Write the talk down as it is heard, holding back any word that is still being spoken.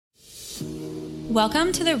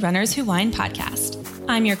Welcome to the Runners Who Whine podcast.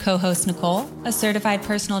 I'm your co-host, Nicole, a certified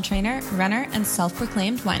personal trainer, runner, and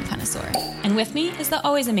self-proclaimed wine connoisseur. And with me is the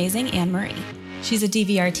always amazing Anne Marie. She's a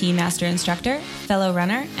DVRT master instructor, fellow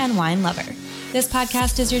runner, and wine lover. This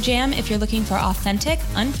podcast is your jam if you're looking for authentic,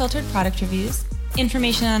 unfiltered product reviews,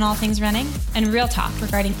 information on all things running, and real talk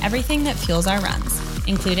regarding everything that fuels our runs,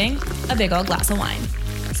 including a big old glass of wine.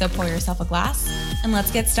 So pour yourself a glass, and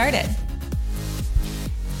let's get started.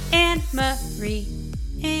 Anne Marie,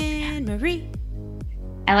 Anne Marie.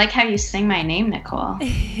 I like how you sing my name, Nicole.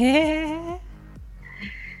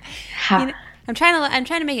 I'm trying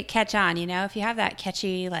to make it catch on. You know, if you have that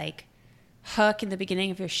catchy hook in the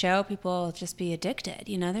beginning of your show, people will just be addicted.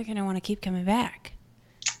 You know, they're going to want to keep coming back.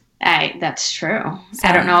 That's true. So,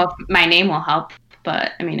 I don't know if my name will help,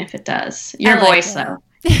 but I mean, if it does, your voice though.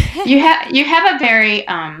 you have a very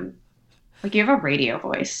you have a radio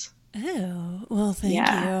voice. Oh, well, thank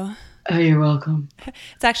you. Oh, you're welcome.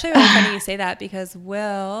 It's actually really funny you say that because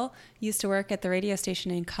Will used to work at the radio station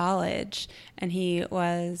in college, and he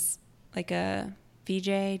was like a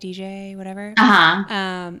VJ, DJ, whatever.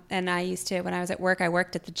 Uh-huh. And I used to, when I was at work, I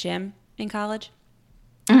worked at the gym in college.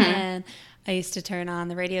 Mm-hmm. And I used to turn on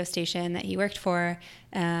the radio station that he worked for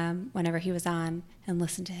whenever he was on and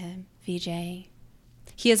listen to him, VJ.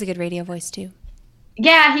 He has a good radio voice, too.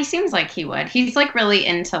 Yeah, he seems like he would. He's really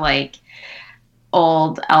into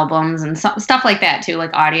old albums and stuff like that too,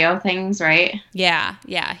 like audio things, right? Yeah.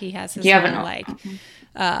 He has his we have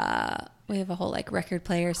a whole record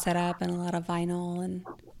player set up and a lot of vinyl and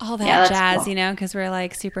all that jazz, cool. You know, because we're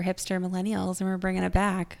super hipster millennials and we're bringing it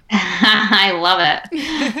back. I love it.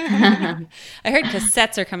 I heard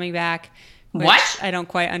cassettes are coming back. What? I don't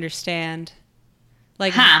quite understand.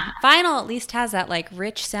 Vinyl at least has that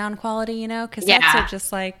rich sound quality, you know? Cassettes are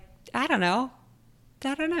just I don't know.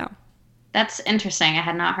 That's interesting. I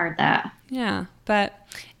had not heard that. Yeah. But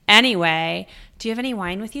anyway, do you have any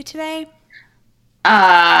wine with you today?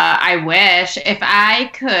 I wish. If I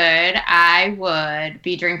could, I would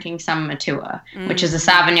be drinking some Matua, which is a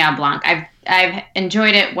Sauvignon Blanc. I've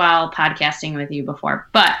enjoyed it while podcasting with you before,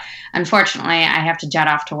 but unfortunately, I have to jet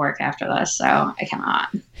off to work after this, so I cannot.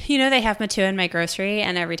 You know, they have Matua in my grocery,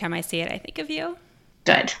 and every time I see it, I think of you.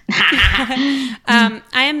 Good. I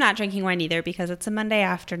am not drinking wine either because it's a Monday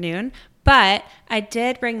afternoon, but I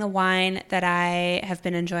did bring the wine that I have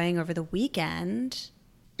been enjoying over the weekend.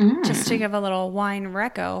 Just to give a little wine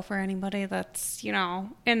reco for anybody that's,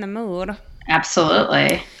 in the mood.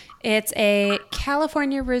 Absolutely. It's a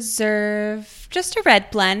California Reserve, just a red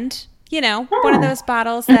blend, one of those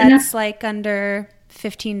bottles that's under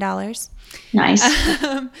 $15. Nice.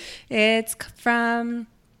 It's from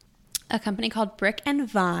a company called Brick and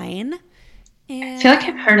Vine. And I feel like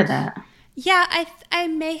I've heard of that. Yeah, I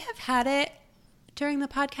may have had it during the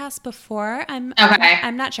podcast before. I'm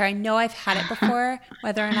not sure. I know I've had it before.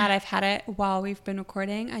 Whether or not I've had it while we've been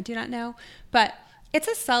recording, I do not know. But it's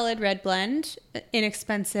a solid red blend,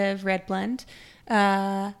 inexpensive red blend.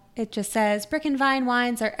 It just says, Brick and Vine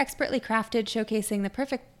wines are expertly crafted, showcasing the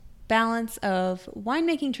perfect balance of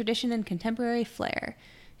winemaking tradition and contemporary flair.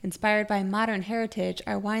 Inspired by modern heritage,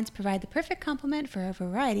 our wines provide the perfect complement for a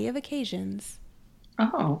variety of occasions.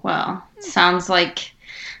 Oh, well, sounds like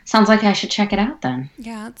I should check it out then.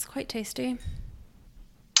 Yeah, it's quite tasty.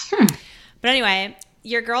 But anyway,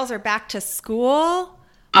 your girls are back to school.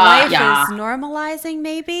 Life is normalizing,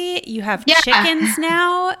 maybe. You have chickens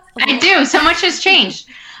now. I do. So much has changed.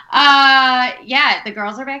 The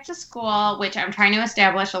girls are back to school, which I'm trying to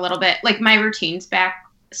establish a little bit. My routine's back,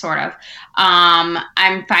 sort of.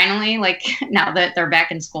 I'm finally, now that they're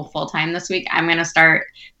back in school full-time this week, I'm going to start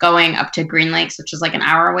going up to Green Lakes, which is an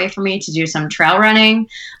hour away from me, to do some trail running,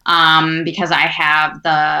 because I have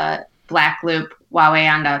the Black Loop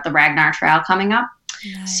Wawayanda, the Ragnar Trail coming up.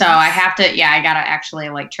 Nice. So I have to, I got to actually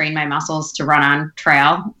train my muscles to run on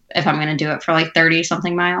trail if I'm going to do it for 30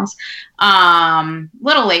 something miles.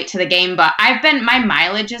 Little late to the game, but my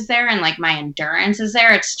mileage is there and my endurance is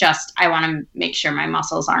there. It's just, I want to make sure my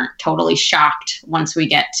muscles aren't totally shocked once we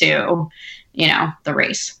get to, the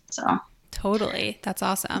race. So totally. That's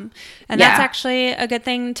awesome. And that's actually a good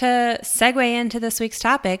thing to segue into this week's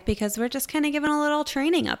topic because we're just kind of giving a little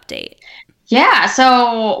training update. Yeah.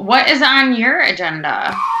 So what is on your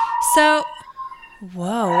agenda? So,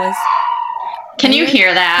 can you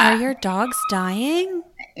hear that? Are your dogs dying?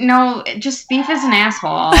 No, just Beef is an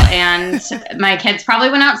asshole. And my kids probably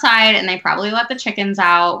went outside and they probably let the chickens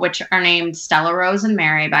out, which are named Stella, Rose, and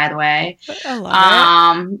Mary, by the way. I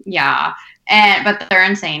love it. Yeah. But they're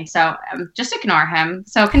insane. So just ignore him.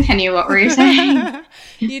 So continue. What were you saying?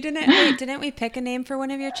 Didn't we pick a name for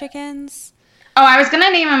one of your chickens? Oh, I was going to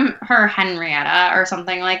name her Henrietta or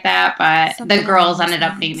something like that, but something the girls ended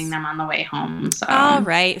up naming them on the way home. So. All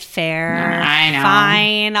right, fair. I know.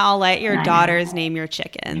 Fine, I'll let your daughters name your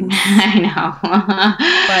chickens. I know.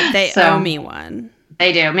 But they owe me one.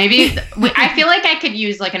 They do. Maybe I feel like I could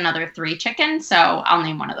use like another 3 chickens, so I'll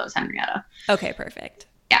name one of those Henrietta. Okay, perfect.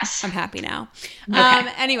 Yes. I'm happy now.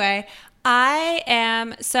 Okay. Anyway,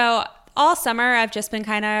 all summer, I've just been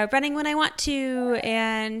kind of running when I want to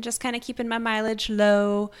and just kind of keeping my mileage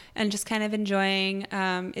low and just kind of enjoying.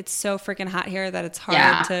 It's so freaking hot here that it's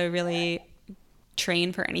hard to really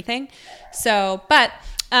train for anything. So, but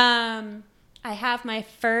I have my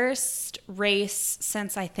first race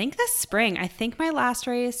since I think this spring. I think my last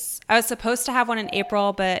race, I was supposed to have one in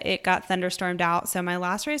April, but it got thunderstormed out. So my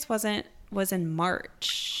last race was in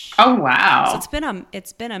March. Oh, wow. So it's been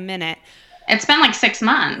a minute. It's been like 6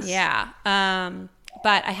 months. Yeah.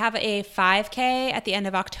 But I have a 5K at the end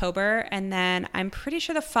of October. And then I'm pretty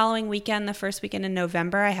sure the following weekend, the first weekend in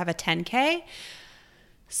November, I have a 10K.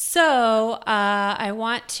 So I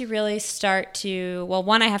want to really start to, well,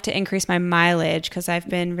 one, I have to increase my mileage because I've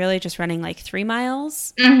been really just running like 3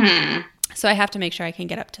 miles. Mm-hmm. So I have to make sure I can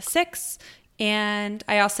get up to 6. And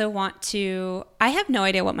I also want to, I have no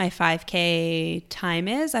idea what my 5K time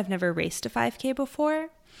is. I've never raced a 5K before.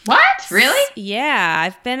 What? Really? Yeah,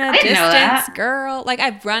 I've been a distance girl. Like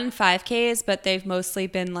I've run 5Ks, but they've mostly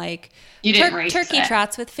been like turkey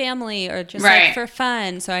trots with family or just like for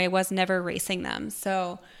fun. So I was never racing them.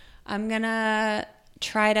 So I'm gonna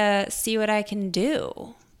try to see what I can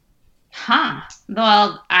do. Huh.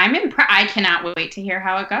 Well, I'm impressed. I cannot wait to hear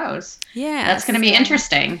how it goes. Yeah. That's going to be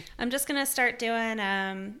interesting. I'm just going to start doing,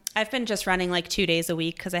 I've been just running like 2 days a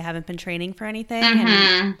week because I haven't been training for anything. Mm-hmm.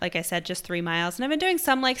 And like I said, just 3 miles. And I've been doing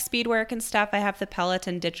some like speed work and stuff. I have the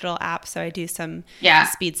Peloton digital app, so I do some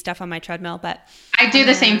speed stuff on my treadmill. But I do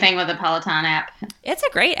the same thing with the Peloton app. It's a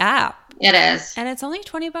great app. It is. And it's only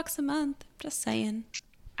 $20 a month. Just saying.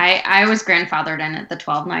 I was grandfathered in at the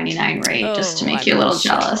 $12.99 rate just to make you a little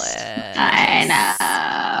jealous. I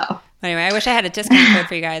know. Anyway, I wish I had a discount code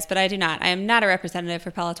for you guys, but I do not. I am not a representative for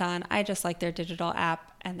Peloton. I just like their digital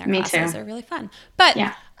app and their classes are really fun. But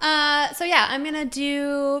I'm gonna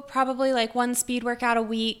do probably like 1 speed workout a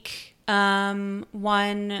week,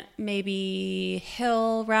 1 maybe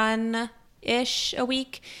hill run ish a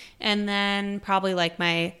week, and then probably like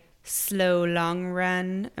my slow long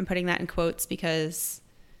run. I'm putting that in quotes because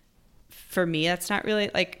for me, that's not really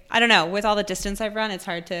like, I don't know, with all the distance I've run, it's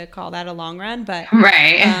hard to call that a long run, but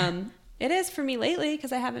it is for me lately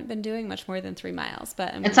because I haven't been doing much more than 3 miles,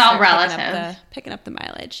 but it's all relative. Picking up the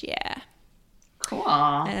mileage. Yeah. Cool.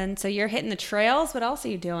 And so you're hitting the trails. What else are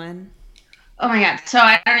you doing? Oh my God. So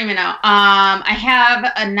I don't even know. I have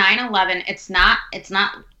a 9:11. It's not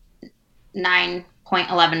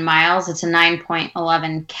 9.11 miles. It's a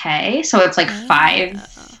 9.11K. So it's like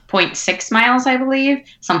 5.6 miles, I believe,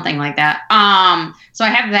 something like that. So I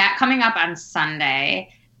have that coming up on Sunday,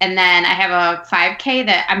 and then I have a 5K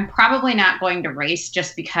that I'm probably not going to race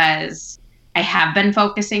just because I have been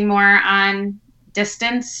focusing more on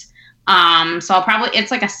distance. So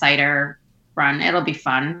it's like a cider run. It'll be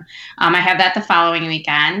fun. I have that the following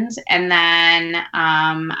weekend, and then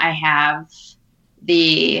I have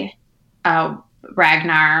the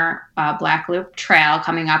Ragnar Black Loop Trail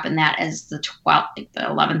coming up, and that is the 12th, like the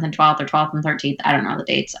 11th and 12th, or 12th and 13th. I don't know the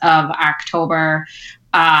dates of October.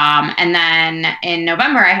 And then in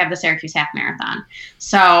November, I have the Syracuse Half Marathon.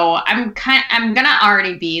 So I'm gonna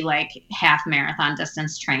already be like half marathon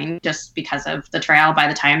distance trained just because of the trail by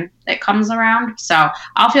the time it comes around. So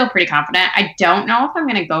I'll feel pretty confident. I don't know if I'm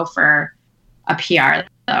gonna go for a PR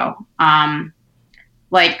though.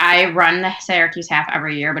 Like I run the Syracuse Half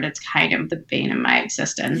every year, but it's kind of the bane of my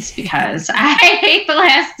existence because I hate the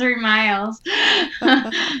last 3 miles.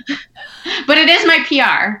 But it is my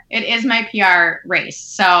PR. It is my PR race.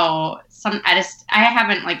 So I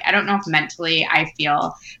haven't I don't know if mentally I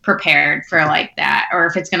feel prepared for like that or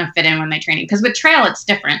if it's going to fit in with my training. Because with trail, it's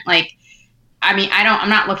different. Like, I mean, I'm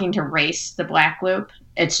not looking to race the Black Loop.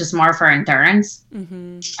 It's just more for endurance.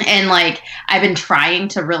 Mm-hmm. And like, I've been trying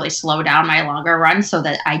to really slow down my longer runs so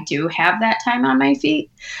that I do have that time on my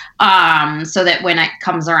feet. So that when it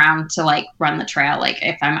comes around to like run the trail, like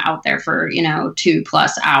if I'm out there for,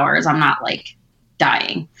 2+ hours, I'm not like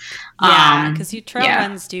dying. Yeah. Because trail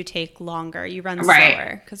runs do take longer. You run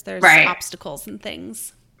slower because there's obstacles and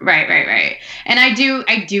things. Right. And I do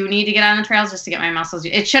need to get on the trails just to get my muscles.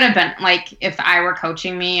 It should have been like, if I were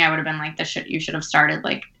coaching me, I would have been like, you should have started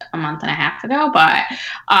like a month and a half ago. But,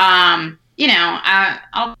 I'm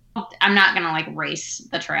not going to like race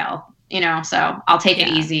the trail so I'll take it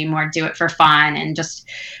easy, more do it for fun and just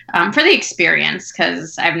for the experience,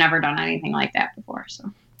 because I've never done anything like that before.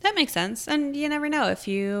 So that makes sense. And you never know, if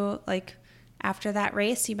you like after that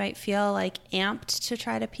race, you might feel like amped to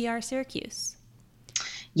try to PR Syracuse.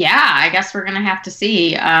 Yeah, I guess we're going to have to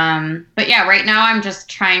see. But yeah, right now I'm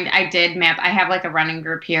just I have like a running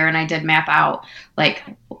group here, and I did map out like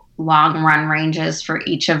long run ranges for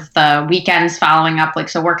each of the weekends following up. Like,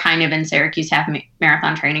 so we're kind of in Syracuse half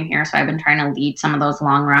marathon training here. So I've been trying to lead some of those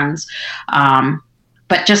long runs.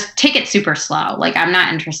 But just take it super slow. Like, I'm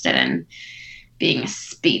not interested in being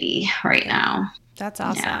speedy right now. That's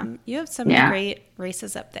awesome. Yeah. You have so many great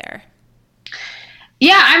races up there.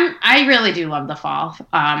 Yeah, I really do love the fall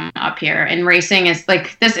up here, and racing is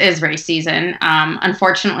like, this is race season.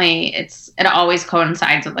 Unfortunately, it always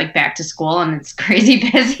coincides with like back to school, and it's crazy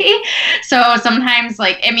busy. So sometimes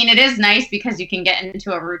it is nice because you can get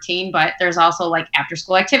into a routine, but there's also like after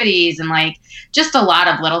school activities and like just a lot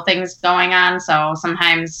of little things going on. So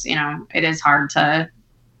sometimes, it is hard to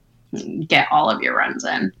get all of your runs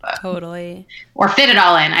in. But, totally. Or fit it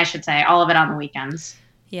all in, I should say, all of it on the weekends.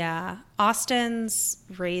 Yeah. Austin's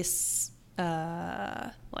race,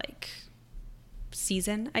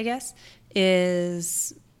 season, I guess,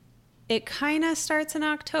 it kind of starts in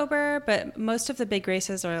October, but most of the big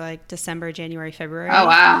races are like December, January, February. Oh,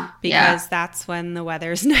 wow. Because that's when the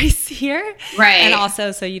weather's nice here. Right. And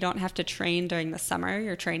also, so you don't have to train during the summer.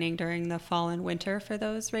 You're training during the fall and winter for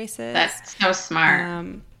those races. That's so smart.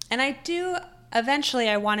 And eventually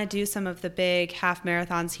I want to do some of the big half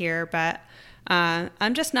marathons here, but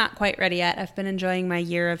I'm just not quite ready yet. I've been enjoying my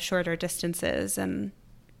year of shorter distances and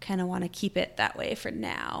kind of want to keep it that way for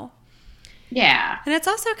now. Yeah. And it's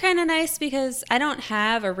also kind of nice because I don't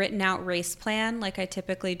have a written out race plan like I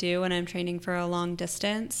typically do when I'm training for a long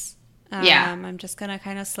distance. I'm just going to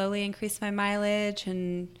kind of slowly increase my mileage,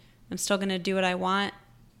 and I'm still going to do what I want.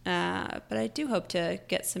 But I do hope to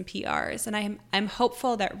get some PRs, and I'm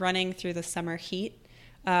hopeful that running through the summer heat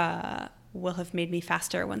will have made me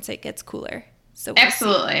faster once it gets cooler. So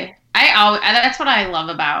absolutely. That's what I love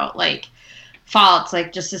about like fall. It's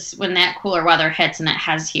like just when that cooler weather hits, and it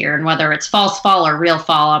has here, and whether it's false fall or real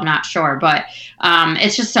fall, I'm not sure, but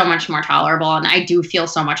it's just so much more tolerable, and I do feel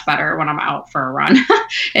so much better when I'm out for a run.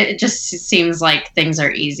 It just seems like things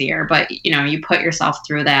are easier, but you put yourself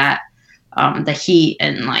through that, the heat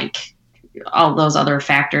and like all those other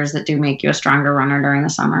factors that do make you a stronger runner during the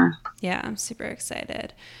summer. Yeah, I'm super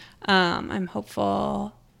excited. I'm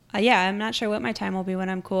hopeful. I'm not sure what my time will be when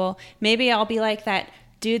I'm cool. Maybe I'll be like that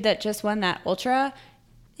dude that just won that ultra.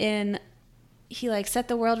 He like set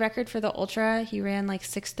the world record for the ultra. He ran like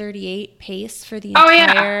 6:38 pace for the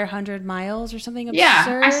entire 100 miles or something absurd.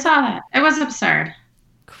 Yeah, I saw that. It was absurd.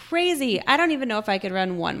 Crazy. I don't even know if I could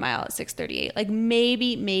run 1 mile at 6:38. Like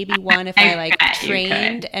maybe one if I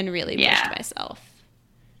trained and really pushed myself.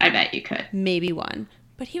 I bet you could. Maybe one.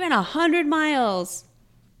 But he ran 100 miles.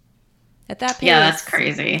 At that pace, yeah, that's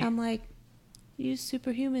crazy. I'm like, you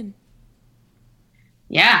superhuman.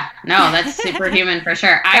 Yeah, no, that's superhuman for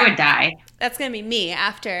sure. I would die. That's going to be me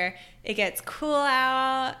after it gets cool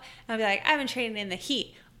out. I'll be like, I've been training in the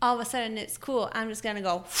heat. All of a sudden it's cool. I'm just going to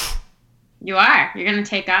go. You are. You're going to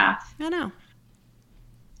take off. I know.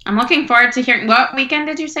 I'm looking forward to hearing. What weekend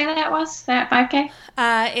did you say that was, that 5K?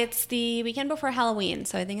 It's the weekend before Halloween.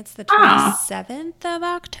 So I think it's the 27th of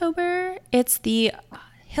October. It's the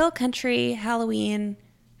Hill Country Halloween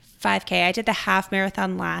 5K. I did the half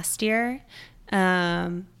marathon last year.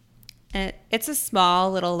 It's a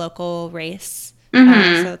small little local race.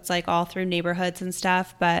 Mm-hmm. So it's like all through neighborhoods and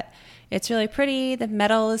stuff, but it's really pretty. The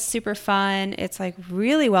medal is super fun. It's like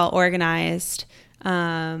really well organized.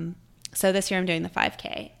 So this year I'm doing the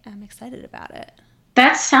 5K. I'm excited about it.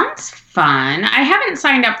 That sounds fun. I haven't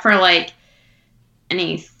signed up for like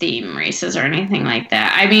any theme races or anything like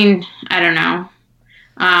that. I mean, I don't know.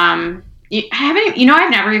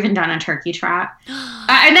 I've never even done a turkey trot.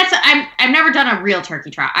 And I've never done a real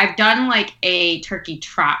turkey trot. I've done like a turkey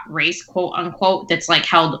trot race, quote unquote, that's like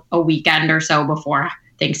held a weekend or so before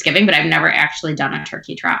Thanksgiving, but I've never actually done a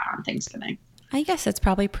turkey trot on Thanksgiving. I guess it's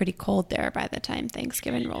probably pretty cold there by the time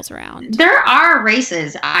Thanksgiving rolls around. There are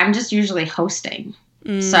races. I'm just usually hosting.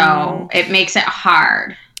 So it makes it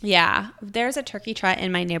hard. Yeah. There's a turkey trot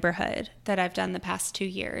in my neighborhood that I've done the past 2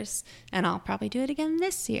 years, and I'll probably do it again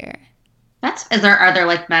this year. Are there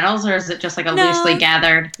like medals, or is it just like a loosely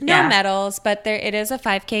gathered? No medals, but it is a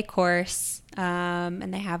 5K course.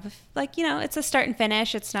 And they have it's a start and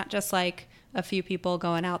finish. It's not just like a few people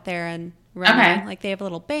going out there and running. Okay. Like they have a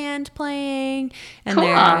little band playing, and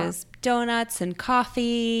there's donuts and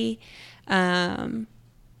coffee. No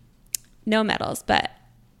medals, but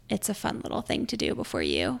it's a fun little thing to do before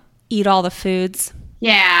you eat all the foods.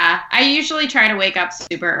 Yeah, I usually try to wake up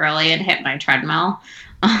super early and hit my treadmill,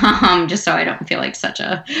 just so I don't feel like such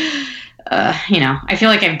a, I feel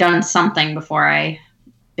like I've done something before I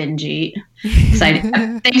binge eat.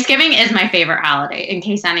 Thanksgiving is my favorite holiday, in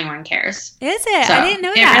case anyone cares. Is it? So I didn't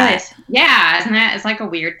know that. Really is. Yeah, isn't it? It's like a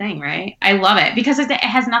weird thing, right? I love it because it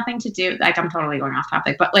has nothing to do, like, I'm totally going off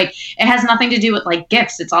topic, but like it has nothing to do with like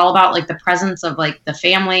gifts. It's all about like the presence of like the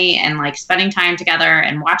family and like spending time together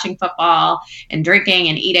and watching football and drinking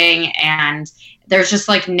and eating. And there's just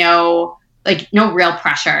like no real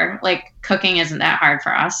pressure. Like cooking isn't that hard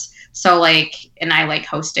for us. So like, and I like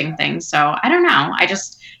hosting things. So I don't know.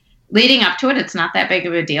 Leading up to it, it's not that big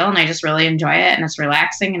of a deal, and I just really enjoy it, and it's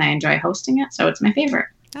relaxing, and I enjoy hosting it, so it's my favorite.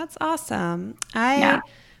 That's awesome.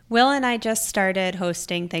 Will and I just started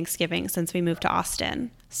hosting Thanksgiving since we moved to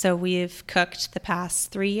Austin, so we've cooked the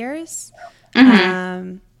past 3 years,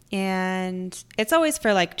 and it's always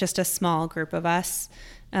for like just a small group of us,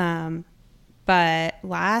 but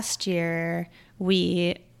last year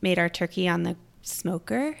we made our turkey on the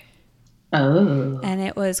smoker. Oh. And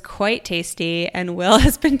it was quite tasty, and Will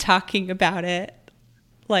has been talking about it.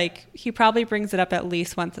 Like, he probably brings it up at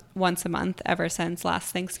least once a month ever since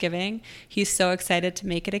last Thanksgiving. He's so excited to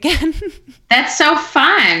make it again. That's so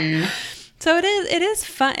fun. So it is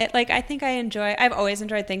fun. I've always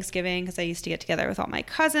enjoyed Thanksgiving because I used to get together with all my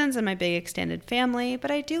cousins and my big extended family, but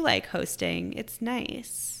I do like hosting. It's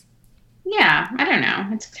nice. Yeah, I don't know.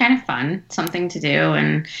 It's kind of fun, something to do,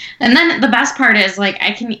 and then the best part is like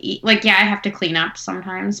I can eat. Like, yeah, I have to clean up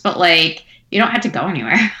sometimes, but like you don't have to go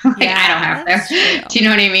anywhere. I don't have to. True. Do you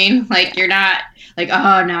know what I mean? Like you're not like,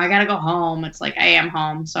 oh no, I gotta go home. It's like I am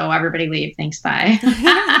home, so everybody leave. Thanks, bye.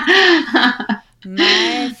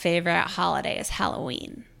 My favorite holiday is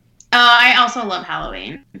Halloween. Oh, I also love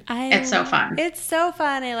Halloween. It's so fun. It's so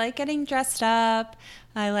fun. I like getting dressed up.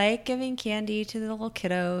 I like giving candy to the little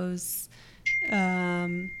kiddos.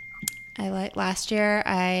 Last year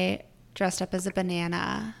I dressed up as a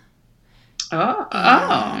banana. Oh,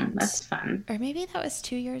 that's fun. Or maybe that was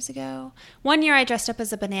 2 years ago. 1 year I dressed up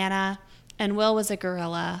as a banana and Will was a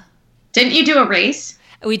gorilla. Didn't you do a race?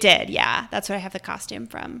 We did, yeah. That's where I have the costume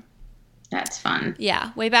from. That's fun.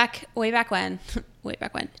 Yeah, way back when,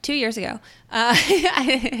 2 years ago,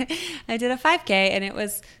 I did a 5K, and it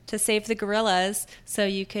was to save the gorillas. So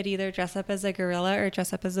you could either dress up as a gorilla or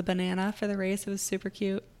dress up as a banana for the race. It was super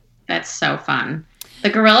cute. That's so fun. The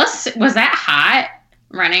gorilla, was that hot,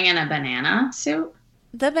 running in a banana suit?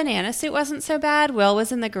 The banana suit wasn't so bad. Will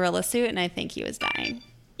was in the gorilla suit, and I think he was dying.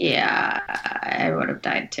 Yeah, I would have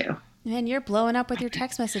died too. Man, you're blowing up with your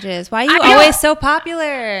text messages. Why are you always so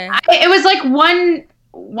popular? It was like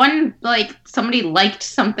one like somebody liked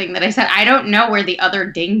something that I said. I don't know where the other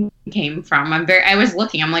ding came from. I was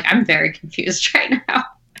looking. I'm like, I'm very confused right now.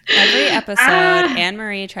 Every episode,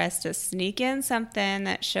 Anne-Marie tries to sneak in something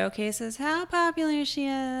that showcases how popular she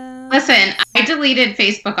is. Listen, I deleted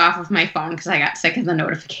Facebook off of my phone because I got sick of the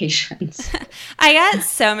notifications. I got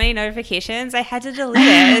so many notifications, I had to delete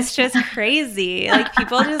it. It's just crazy. Like,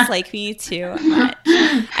 people just like me too much.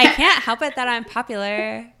 I can't help it that I'm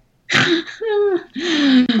popular.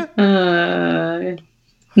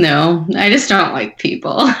 No, I just don't like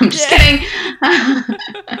people. I'm just kidding.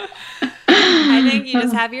 I think you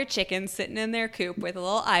just have your chickens sitting in their coop with a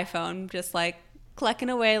little iPhone, just like clucking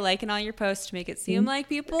away, liking all your posts to make it seem like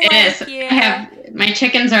people like you. My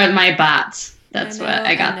chickens are my bots. That's what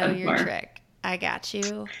I got them for. I know your trick. I got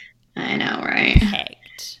you. I know, right?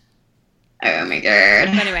 Pegged. Oh my god.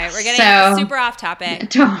 But anyway, we're getting super off topic.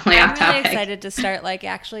 Totally off topic. I'm really excited to start like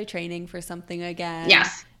actually training for something again.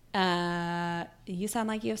 Yes. You sound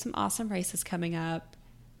like you have some awesome races coming up.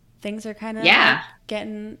 Things are kind of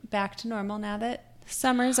getting back to normal now that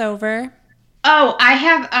summer's over. Oh, I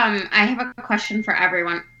have a question for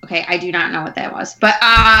everyone. Okay, I do not know what that was, but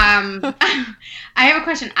I have a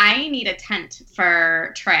question. I need a tent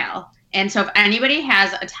for trail. And so if anybody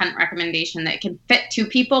has a tent recommendation that can fit 2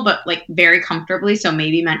 people, but like very comfortably, so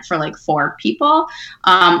maybe meant for like 4 people,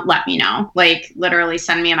 let me know. Like literally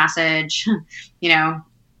send me a message,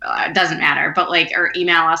 it doesn't matter, but like, or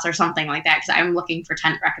email us or something like that. Cause I'm looking for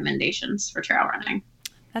tent recommendations for trail running.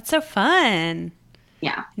 That's so fun.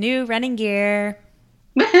 Yeah. New running gear.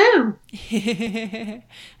 Woohoo.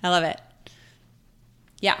 I love it.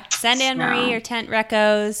 Yeah. Send Anne-Marie your tent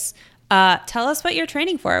recos. Tell us what you're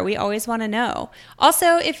training for. We always want to know.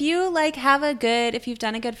 Also, if you if you've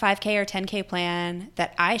done a good 5K or 10K plan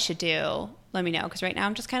that I should do, let me know. Cause right now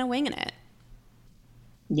I'm just kind of winging it.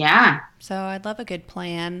 Yeah. So I'd love a good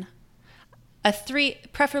plan.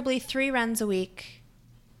 Preferably 3 runs a week.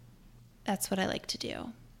 That's what I like to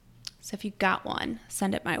do. So if you got one,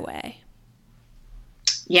 send it my way.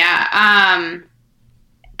 Yeah.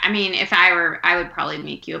 I mean, if I would probably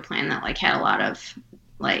make you a plan that like had a lot of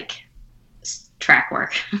like track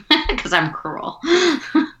work because I'm cruel.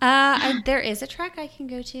 There is a track I can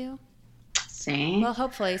go to. See? Well,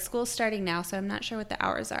 hopefully. School's starting now, so I'm not sure what the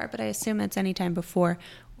hours are, but I assume it's anytime before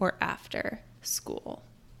or after school.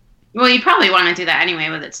 Well, you probably want to do that anyway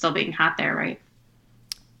with it still being hot there, right?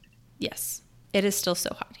 Yes. It is still so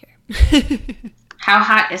hot here. How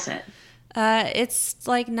hot is it? It's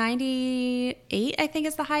like 98, I think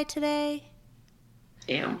is the high today.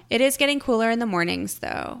 Ew. It is getting cooler in the mornings,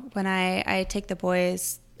 though. When I take the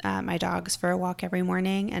boys, my dogs, for a walk every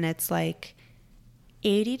morning, and it's like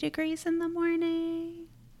 80 degrees in the morning.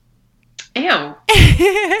 Ew.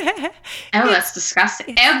 Oh, that's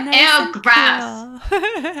disgusting. Ew, gross.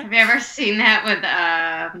 Have you ever seen that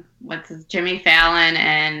with Jimmy Fallon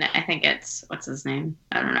and I think it's, what's his name?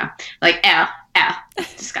 I don't know. Like, ew.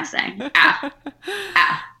 That's disgusting. Ew.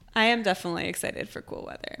 I am definitely excited for cool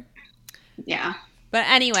weather. Yeah. But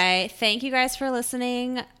anyway, thank you guys for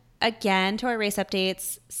listening again to our race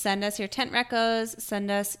updates. Send us your tent recos. Send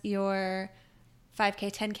us your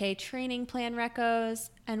 5K, 10K training plan recos.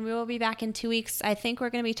 And we will be back in 2 weeks. I think we're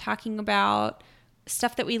going to be talking about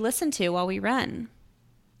stuff that we listen to while we run.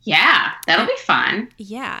 Yeah, that'll be fun.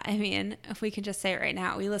 Yeah, I mean, if we can just say it right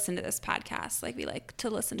now, we listen to this podcast. Like, we like to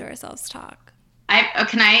listen to ourselves talk.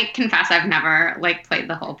 Can I confess I've never like played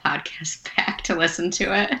the whole podcast back to listen to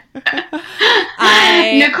it?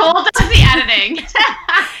 Nicole does the editing.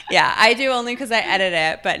 Yeah, I do only because I edit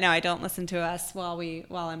it, but no, I don't listen to us while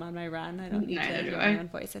I'm on my run. I don't need to hear my own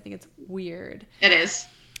voice. I think it's weird. It is.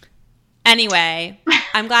 Anyway,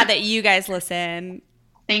 I'm glad that you guys listen.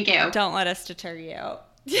 Thank you. Don't let us deter you.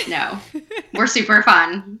 No, we're super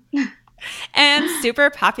fun. And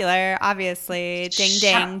super popular, obviously. Ding,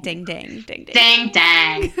 ding, ding, ding, ding, ding. Ding,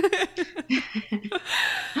 dang.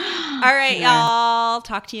 All right, y'all.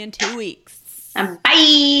 Talk to you in 2 weeks. Bye.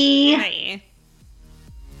 Bye.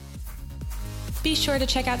 Be sure to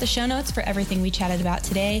check out the show notes for everything we chatted about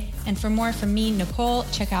today. And for more from me, Nicole,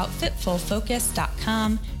 check out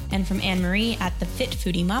fitfulfocus.com, and from Anne-Marie at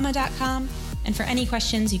thefitfoodiemama.com. And for any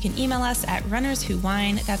questions, you can email us at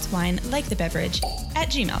runnerswhowine, that's wine like the beverage,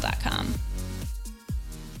 @gmail.com.